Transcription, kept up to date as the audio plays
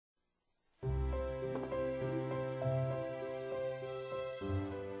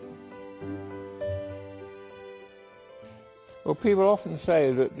Well, people often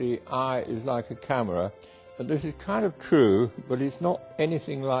say that the eye is like a camera, and this is kind of true, but it's not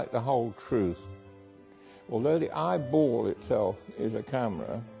anything like the whole truth. Although the eyeball itself is a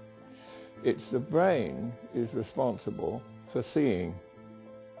camera, it's the brain is responsible for seeing.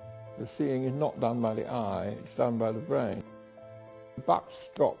 The seeing is not done by the eye, it's done by the brain. The buck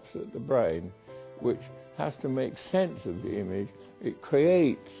stops at the brain, which has to make sense of the image. It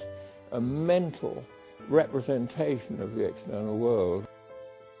creates a mental representation of the external world.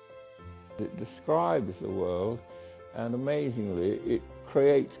 It describes the world, and amazingly it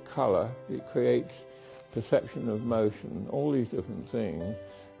creates colour, it creates perception of motion, all these different things,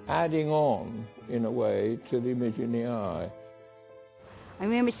 adding on, in a way, to the image in the eye. I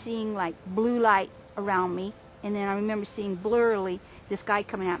remember seeing like blue light around me, and then I remember seeing blurrily this guy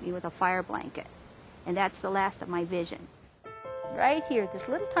coming at me with a fire blanket. And that's the last of my vision. Right here, this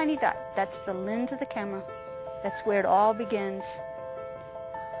little tiny dot, that's the lens of the camera. That's where it all begins.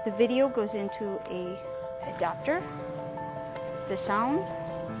 The video goes into a adapter. The sound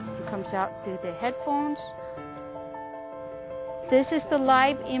comes out through the headphones. This is the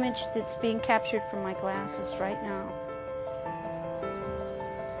live image that's being captured from my glasses right now.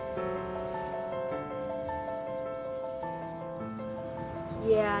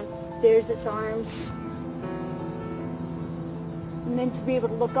 Yeah, there's its arms. And then to be able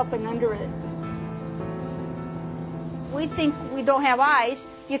to look up and under it. We think we don't have eyes,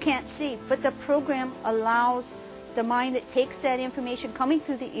 you can't see, but the program allows the mind that takes that information coming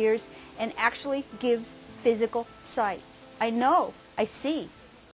through the ears and actually gives physical sight. I know, I see.